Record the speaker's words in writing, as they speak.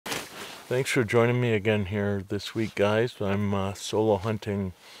Thanks for joining me again here this week, guys. I'm solo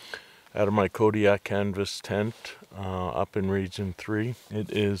hunting out of my Kodiak canvas tent up in Region 3. It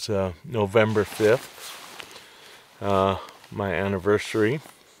is November 5th, my anniversary.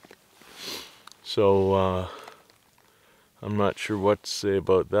 So I'm not sure what to say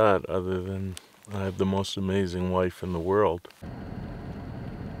about that other than I have the most amazing wife in the world.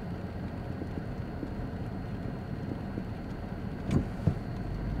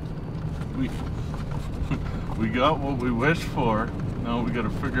 We got what we wished for. Now we got to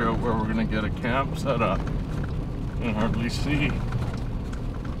figure out where we're gonna get a camp set up. You can hardly see.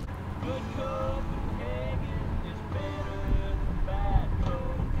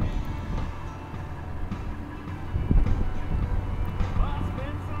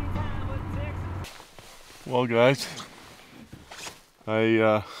 Well, guys,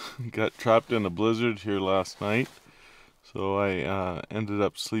 I got trapped in a blizzard here last night. So I ended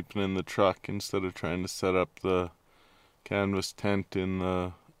up sleeping in the truck instead of trying to set up the canvas tent in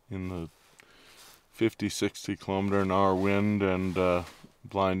the 50-60 kilometer an hour wind and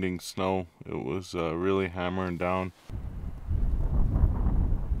blinding snow. It was really hammering down.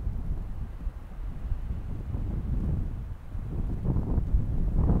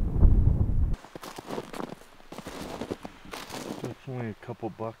 Definitely a couple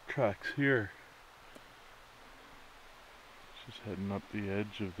buck tracks here. Just heading up the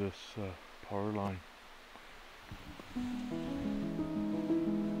edge of this power line.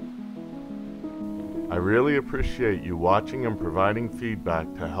 I really appreciate you watching and providing feedback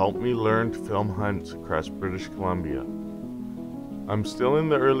to help me learn to film hunts across British Columbia. I'm still in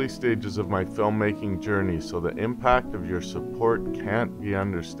the early stages of my filmmaking journey, so the impact of your support can't be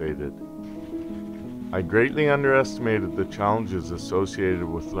understated. I greatly underestimated the challenges associated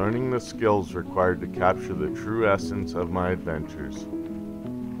with learning the skills required to capture the true essence of my adventures.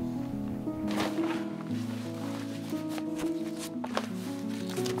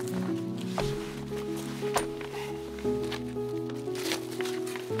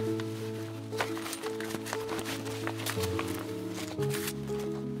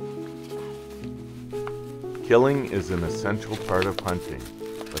 Killing is an essential part of hunting.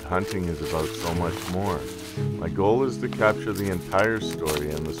 But hunting is about so much more. My goal is to capture the entire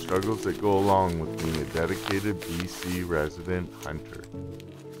story and the struggles that go along with being a dedicated BC resident hunter.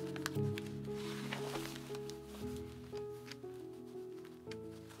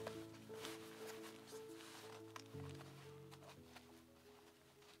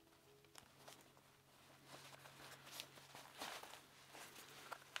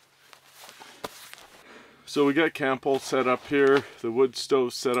 So we got camp all set up here. The wood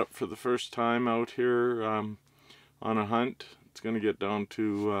stove set up for the first time out here on a hunt. It's going to get down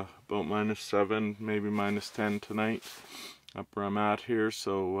to about -7, maybe -10 tonight up where I'm at here.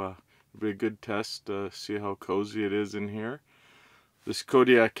 So it'll be a good test to see how cozy it is in here. This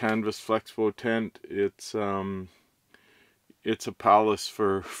Kodiak canvas flexbow tent, it's a palace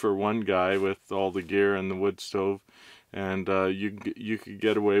for one guy with all the gear and the wood stove. And you could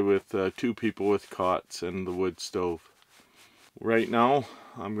get away with 2 people with cots and the wood stove. Right now,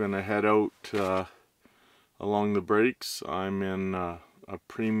 I'm gonna head out along the breaks. I'm in a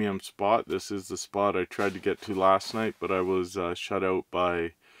premium spot. This is the spot I tried to get to last night, but I was shut out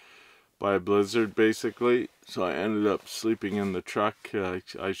by a blizzard basically. So I ended up sleeping in the truck.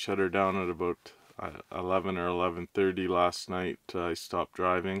 I shut her down at about 11 or 11:30 last night. I stopped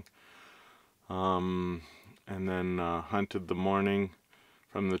driving. And then hunted the morning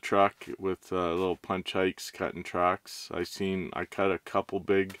from the truck with little punch hikes, cutting tracks. I cut a couple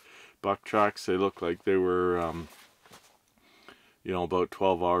big buck tracks. They looked like they were, you know, about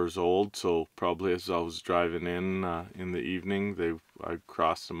 12 hours old. So probably as I was driving in the evening, I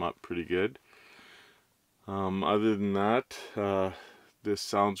crossed them up pretty good. Other than that, this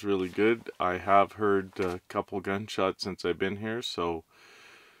sounds really good. I have heard a couple gunshots since I've been here, so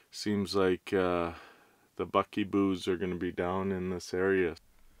seems like the bucky boos are going to be down in this area.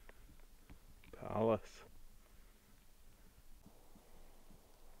 Palace.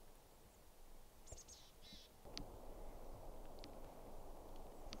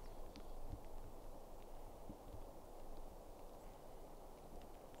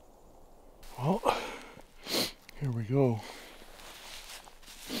 Well, here we go.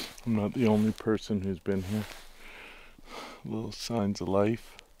 I'm not the only person who's been here. Little signs of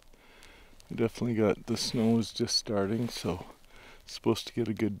life. We definitely got, the snow is just starting, so it's supposed to get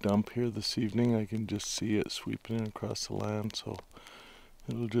a good dump here this evening. I can just see it sweeping in across the land, so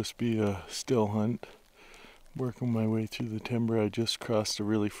it'll just be a still hunt. Working my way through the timber. I just crossed a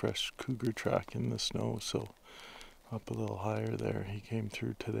really fresh cougar track in the snow, so up a little higher there. He came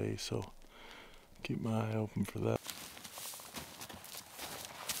through today, so Keep my eye open for that.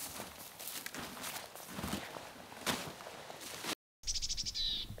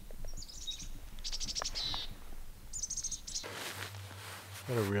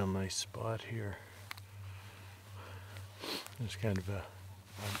 Got a real nice spot here. There's kind of a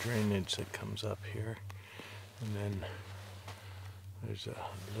drainage that comes up here, and then there's a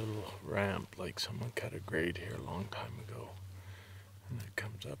little ramp, like someone cut a grade here a long time ago, and it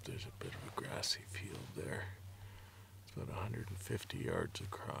comes up. There's a bit of a grassy field there. It's about 150 yards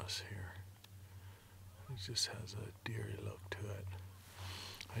across here. It just has a deery look to it.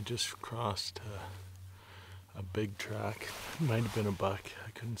 I just crossed a big track. It might have been a buck.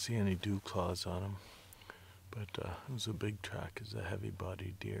 I couldn't see any dew claws on him, but it was a big track. It's a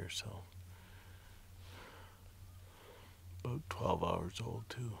heavy-bodied deer, so about 12 hours old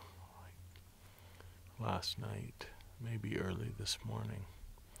too. Like last night, maybe early this morning,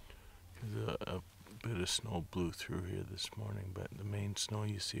 because a bit of snow blew through here this morning, but the main snow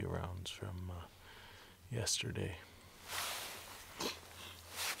you see around is from yesterday.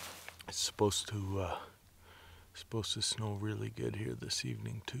 It's supposed to snow really good here this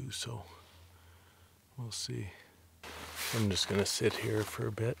evening too, so we'll see. I'm just gonna sit here for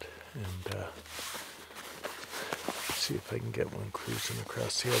a bit and see if I can get one cruising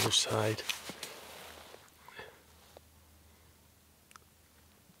across the other side.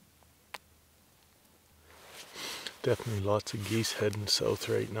 Definitely lots of geese heading south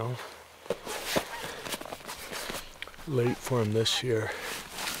right now. Late for them this year.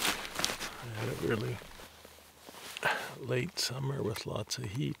 I had a really late summer with lots of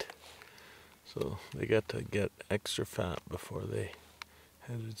heat, so they got to get extra fat before they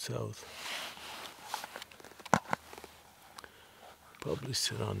headed south. Probably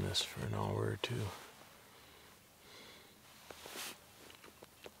sit on this for an hour or two.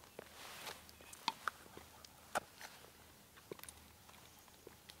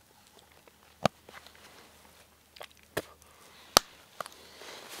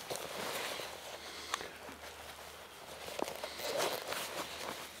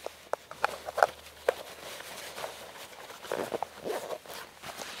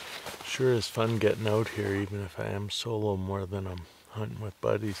 Sure is fun getting out here, even if I am solo more than I'm hunting with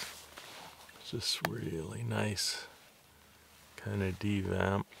buddies. It's just really nice. Kind of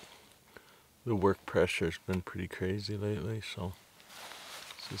devamp. The work pressure's been pretty crazy lately, so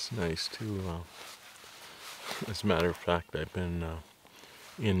it's just nice to, as a matter of fact, I've been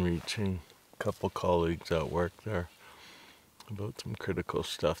in-reaching a couple colleagues at work there about some critical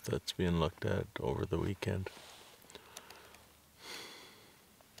stuff that's being looked at over the weekend.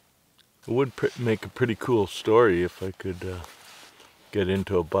 It would make a pretty cool story if I could get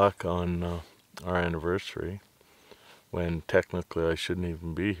into a buck on our anniversary, when technically I shouldn't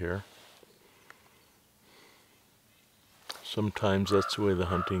even be here. Sometimes that's the way the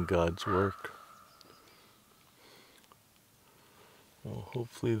hunting gods work. Well,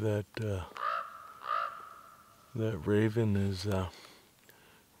 hopefully that raven is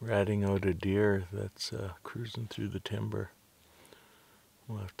ratting out a deer that's cruising through the timber.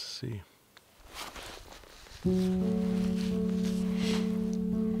 We'll have to see.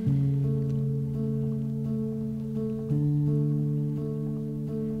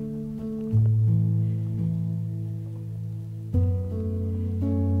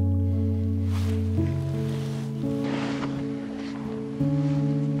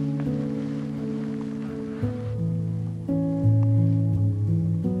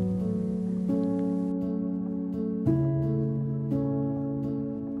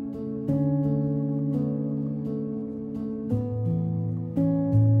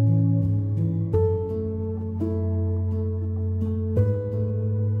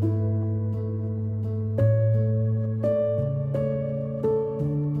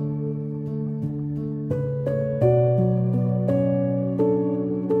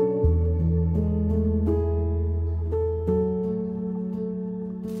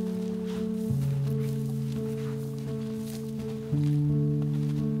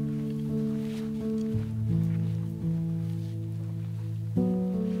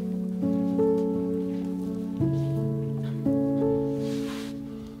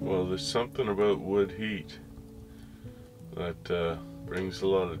 There's something about wood heat that brings a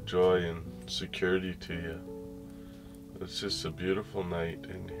lot of joy and security to you. It's just a beautiful night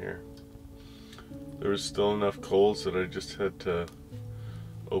in here. There was still enough coals that I just had to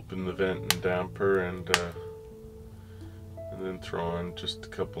open the vent and damper and then throw on just a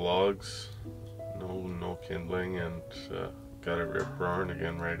couple logs. No kindling, and got it rip roaring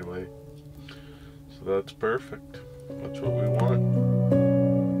again right away. So that's perfect. That's what we want.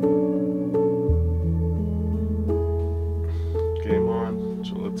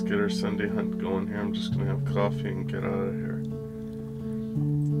 Sunday hunt going here. I'm just gonna have coffee and get out of here.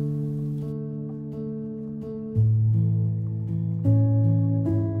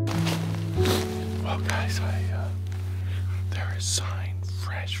 Well guys, there is sign,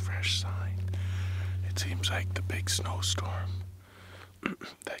 fresh sign. It seems like the big snowstorm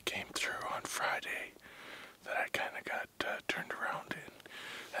that came through on Friday that I kind of got turned around in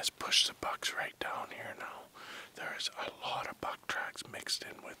has pushed the bucks right down here now. There's a lot of buck tracks mixed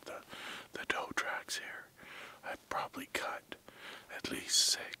in with the doe tracks here. I've probably cut at least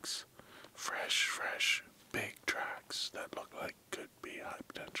 6 fresh, big tracks that look like could be high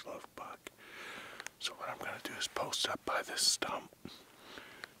potential of buck. So what I'm going to do is post up by this stump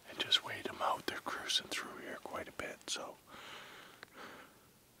and just wait them out. They're cruising through here quite a bit, so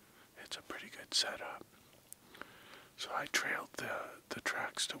it's a pretty good setup. So I trailed the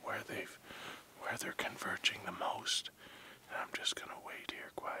tracks to where they're converging the most, and I'm just gonna wait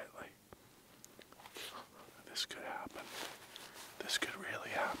here quietly. This could happen. This could really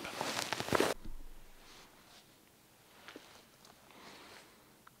happen.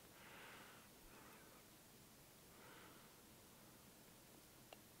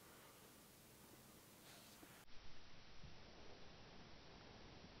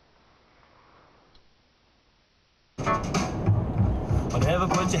 Never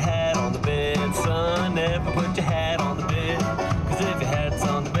put your hat on the bed, son, never put your hat on the bed. Cause if your hat's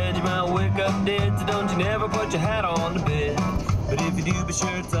on the bed, you might wake up dead. So don't you never put your hat on the bed. But if you do, be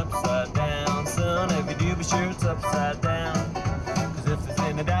sure it's upside down, son. If you do, be sure it's upside down. Cause if there's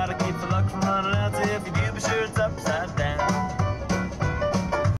any doubt,